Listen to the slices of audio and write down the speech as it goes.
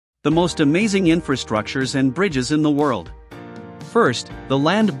The most amazing infrastructures and bridges in the world. First, the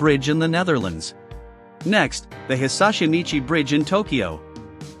Land Bridge in the Netherlands. Next, the Hisashimichi Bridge in Tokyo.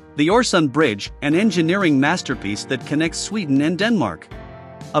 The Øresund Bridge, an engineering masterpiece that connects Sweden and Denmark.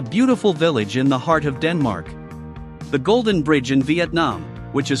 A beautiful village in the heart of Denmark. The Golden Bridge in Vietnam,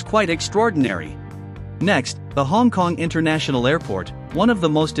 which is quite extraordinary. Next, the Hong Kong International Airport, one of the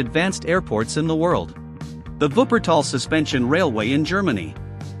most advanced airports in the world. The Wuppertal Suspension Railway in Germany.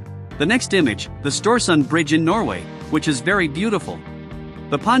 The next image, the Storsund Bridge in Norway, which is very beautiful.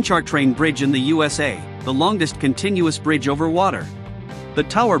 The Pontchartrain Bridge in the USA, the longest continuous bridge over water. The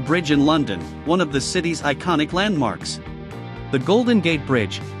Tower Bridge in London, one of the city's iconic landmarks. The Golden Gate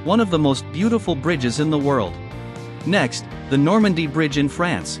Bridge, one of the most beautiful bridges in the world. Next, the Normandy Bridge in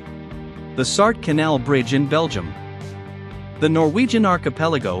France. The Sarthe Canal Bridge in Belgium. The Norwegian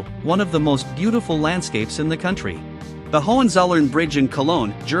Archipelago, one of the most beautiful landscapes in the country. The Hohenzollern Bridge in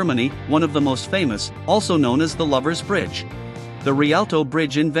Cologne, Germany, one of the most famous, also known as the Lover's Bridge. The Rialto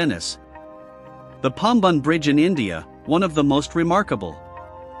Bridge in Venice. The Pambun Bridge in India, one of the most remarkable.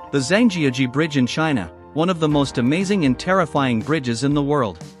 The Zhangjiajie Bridge in China, one of the most amazing and terrifying bridges in the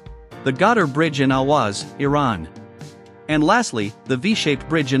world. The Ghodar Bridge in Awaz, Iran. And lastly, the V-shaped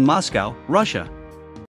bridge in Moscow, Russia.